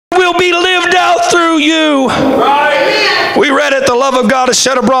be lived out through you. Right. We read it, the love of God is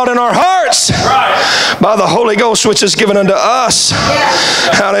shed abroad in our hearts by the Holy Ghost, which is given unto us.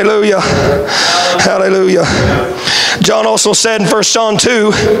 Hallelujah. Hallelujah. John also said in 1 John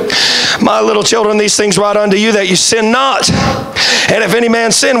 2, my little children, these things write unto you that you sin not. And if any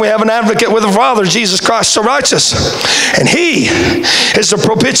man sin, we have an advocate with the Father, Jesus Christ the righteous. And he is the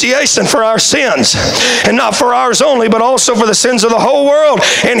propitiation for our sins, and not for ours only, but also for the sins of the whole world.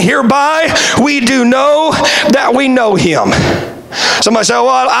 And hereby we do know that we know him. Somebody say,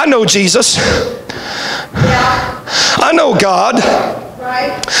 well, I know Jesus. I know God.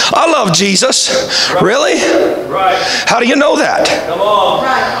 Right. I love Jesus. Right. Really? Right. How do you know that? Come on.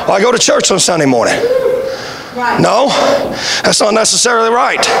 Right. Well, I go to church on Sunday morning. Right. No, that's not necessarily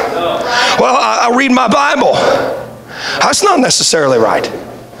right. No. Well, I read my Bible. That's not necessarily right.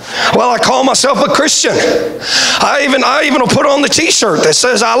 Well, I call myself a Christian. I even will put on the t-shirt that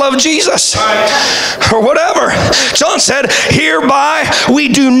says I love Jesus. Or whatever. John said, hereby we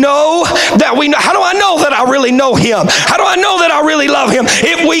do know that we know. How do I know that I really know him? How do I know that I really love him?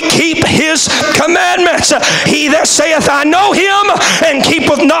 If we keep his commandments. He that saith I know him and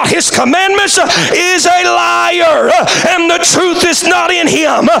keepeth not his commandments is a liar, and the truth is not in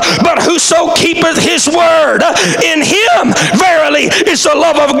him. But whoso keepeth his word, in him verily is the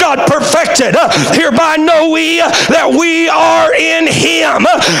love of God perfected. Hereby know we that we are in him.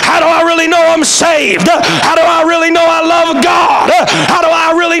 How do I really know I'm saved? How do I really know I love God? How do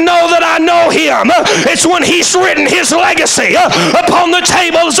I really know that I know him? It's when he's written his legacy upon the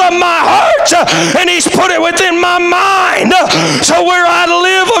tables of my heart, and he's put it within my mind, so where I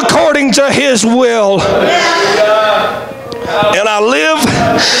live according to his will. And I live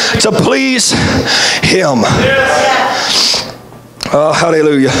to please him. Oh,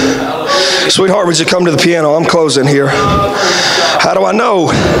 hallelujah. Sweetheart, would you come to the piano? I'm closing here. How do I know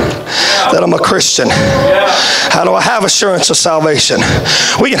that I'm a Christian? How do I have assurance of salvation?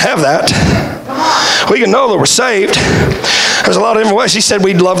 We can have that. We can know that we're saved. There's a lot of different ways. He said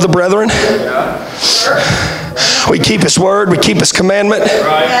we'd love the brethren. We keep his word. We keep his commandment.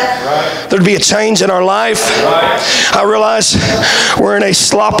 There'd be a change in our life. I realize we're in a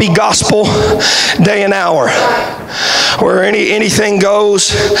sloppy gospel day and hour, where anything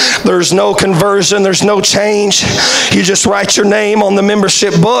goes. There's no conversion. There's no change. You just write your name on the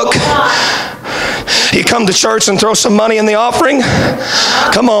membership book. You come to church and throw some money in the offering.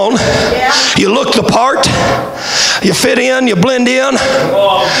 Come on. You look the part. You fit in. You blend in.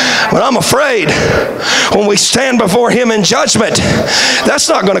 But I'm afraid when we stand before him in judgment, that's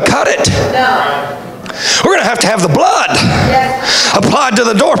not going to cut it. We're going to have the blood applied to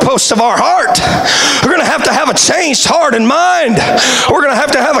the doorposts of our heart. We're going to have a changed heart and mind. We're going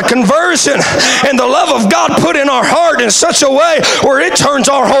to have a conversion and the love of God put in our heart in such a way where it turns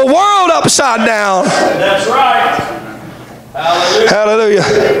our whole world upside down. That's right. Hallelujah.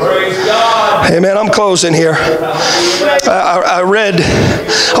 Praise God. Amen. I'm closing here. I read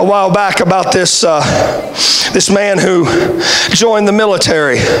a while back about this man who joined the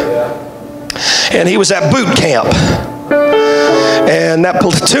military. And he was at boot camp. And that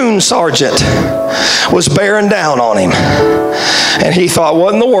platoon sergeant was bearing down on him. And he thought,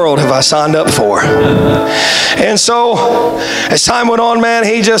 what in the world have I signed up for? And so, as time went on, man,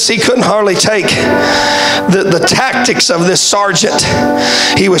 he couldn't hardly take the tactics of this sergeant.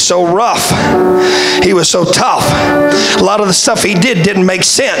 He was so rough. He was so tough. A lot of the stuff he did didn't make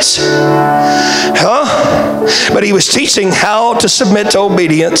sense. But he was teaching how to submit to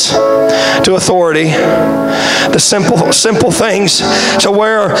obedience, to authority, the simple things, to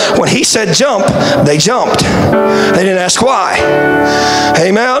where when he said jump, they jumped. They didn't ask why.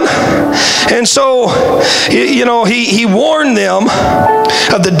 Amen. And so, he warned them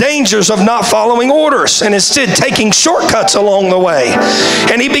of the dangers of not following orders and instead taking shortcuts along the way.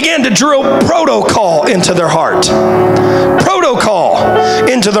 And he began to drill protocol into their heart. Protocol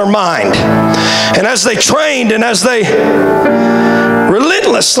into their mind. And as they trained and as they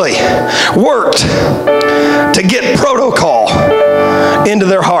relentlessly worked to get protocol into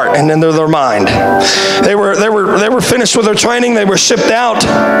their heart and into their mind. They were finished with their training. They were shipped out.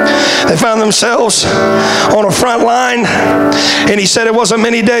 They found themselves on a front line. And he said it wasn't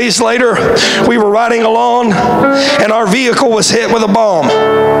many days later, we were riding along and our vehicle was hit with a bomb.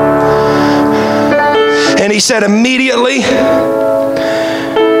 And he said immediately,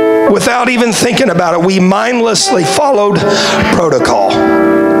 without even thinking about it, we mindlessly followed protocol.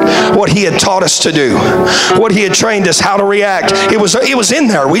 what He had taught us to do, what He had trained us how to react. It was in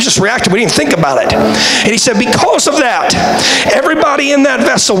there. We just reacted. We didn't think about it. And He said, because of that, everybody in that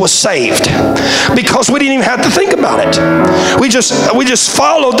vessel was saved, because we didn't even have to think about it. We just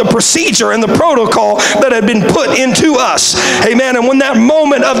followed the procedure and the protocol that had been put into us. Amen. And when that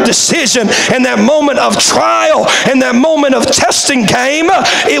moment of decision and that moment of trial and that moment of testing came,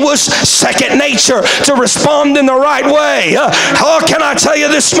 it was second nature to respond in the right way. Oh, can I tell you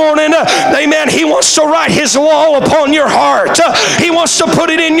this morning, amen, He wants to write His law upon your heart. He wants to put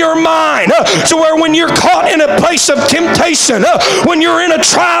it in your mind to where when you're caught in a place of temptation, when you're in a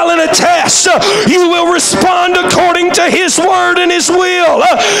trial and a test, you will respond according to His word and His will.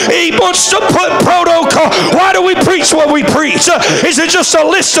 He wants to put protocol. Why do we preach what we preach? Is it just a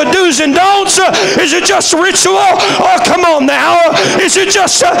list of do's and don'ts? Is it just ritual? Oh, come on now. Is it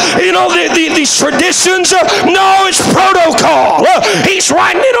just, these traditions? No, it's protocol. He's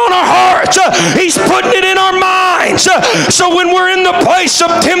writing it on our hearts. He's putting it in our minds. So when we're in the place of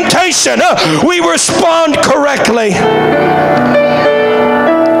temptation, we respond correctly.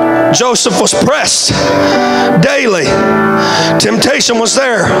 Joseph was pressed daily. Temptation was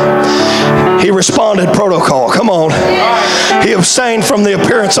there. He responded protocol. Come on. He abstained from the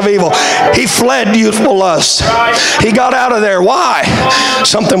appearance of evil. He fled youthful lust. He got out of there. Why?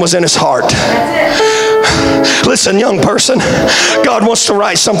 Something was in his heart. Listen, young person, God wants to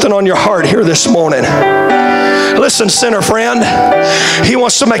write something on your heart here this morning. Listen, sinner friend, He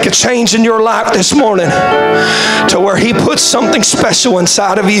wants to make a change in your life this morning to where He puts something special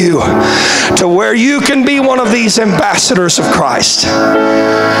inside of you, to where you can be one of these ambassadors of Christ.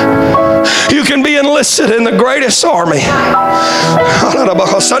 You can be enlisted in the greatest army.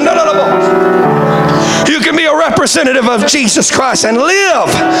 You can be a representative of Jesus Christ and live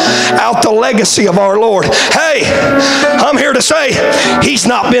out the legacy of our Lord. Hey, I'm here to say He's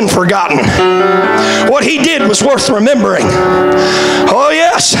not been forgotten. What He did was worth remembering. Oh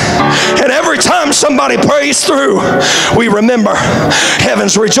yes. And every time somebody prays through, we remember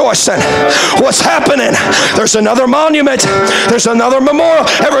heaven's rejoicing. What's happening? There's another monument. There's another memorial.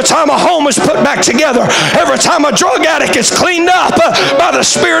 Every time a home is put back together, every time a drug addict is cleaned up by the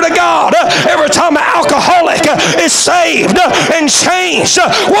Spirit of God, every time an alcoholic is saved and changed,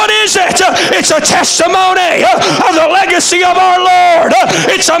 what is it? It's a testimony of the legacy of our Lord.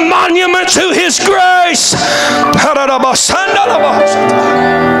 It's a monument to His grace.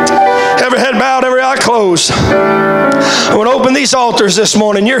 Every head bowed, every eye closed. I want to open these altars this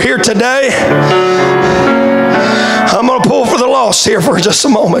morning. You're here today. I'm going to pull for the lost here for just a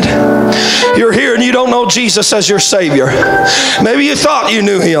moment. You're here and you don't know Jesus as your Savior. Maybe you thought you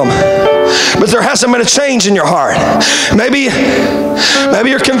knew Him, but there hasn't been a change in your heart. Maybe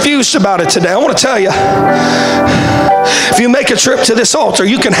you're confused about it today. I want to tell you, if you make a trip to this altar,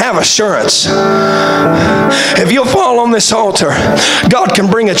 you can have assurance. If you'll fall on this altar, God can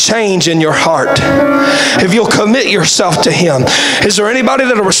bring a change in your heart. If you'll commit yourself to Him. Is there anybody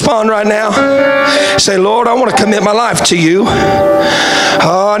that'll respond right now? Say, Lord, I want to commit my life to You.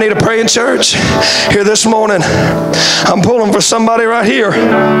 Oh, I need to pray in church. Here this morning, I'm pulling for somebody right here.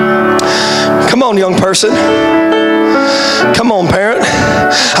 Come on, young person. Come on, parent.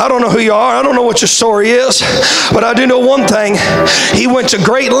 I don't know who you are. I don't know what your story is. But I do know one thing. He went to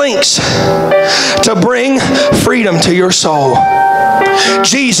great lengths to bring freedom to your soul.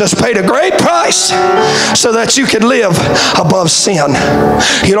 Jesus paid a great price so that you could live above sin.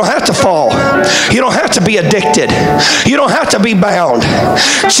 You don't have to fall. You don't have to be addicted. You don't have to be bound.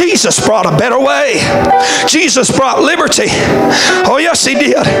 Jesus brought a better way. Jesus brought liberty. Oh yes, He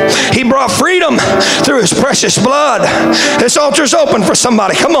did. He brought freedom through His precious blood. This altar's open for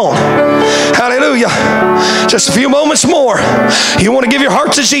somebody. Come on. Hallelujah. Just a few moments more. You want to give your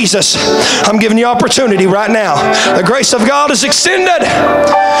heart to Jesus? I'm giving you opportunity right now. The grace of God is extended.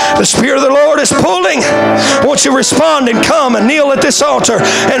 The Spirit of the Lord is pulling. Won't you respond and come and kneel at this altar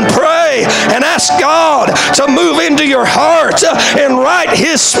and pray and ask God to move into your heart and write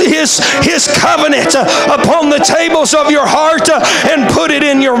His covenant upon the tables of your heart and put it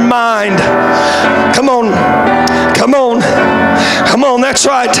in your mind. Come on. Come on. Come on, that's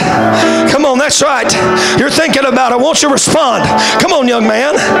right. Come on, that's right. You're thinking about it. Won't you respond? Come on, young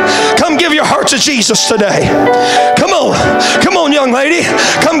man. Come give your heart to Jesus today. Come on. Come on, young lady.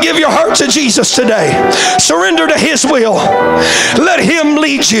 Come give your heart to Jesus today. Surrender to His will. Let Him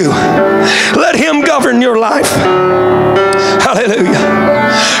lead you. Let Him govern your life.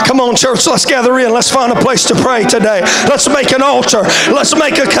 Hallelujah. Come on. on, church, let's gather in. Let's find a place to pray today. Let's make an altar. Let's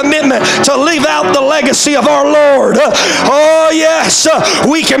make a commitment to leave out the legacy of our Lord. Oh, yes,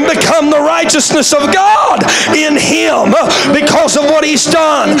 we can become the righteousness of God in Him because of what He's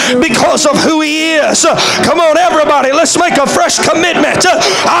done, because of who He is. Come on, everybody, let's make a fresh commitment.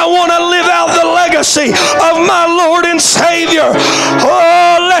 I want to live out the legacy of my Lord and Savior.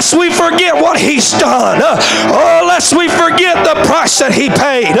 Oh, lest we forget what He's done. Oh, lest we forget the price that He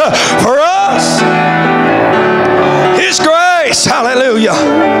paid for us. His grace, hallelujah.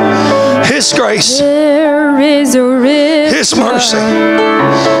 His grace, His mercy,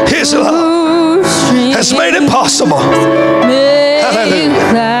 His love has made it possible. Hallelujah.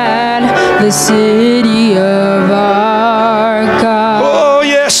 The city of our God. Oh,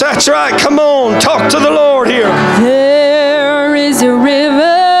 yes, that's right. Come on, talk to the Lord here. There is a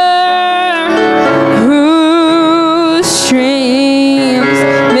river whose streams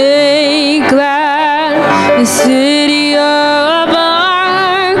make glad the city of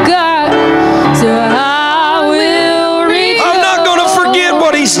our God. So I will rejoice. I'm not going to forget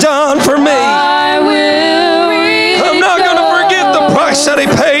what He's done for me. I will rejoice. I'm not going to forget the price that He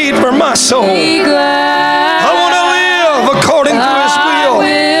paid for my soul. Be glad.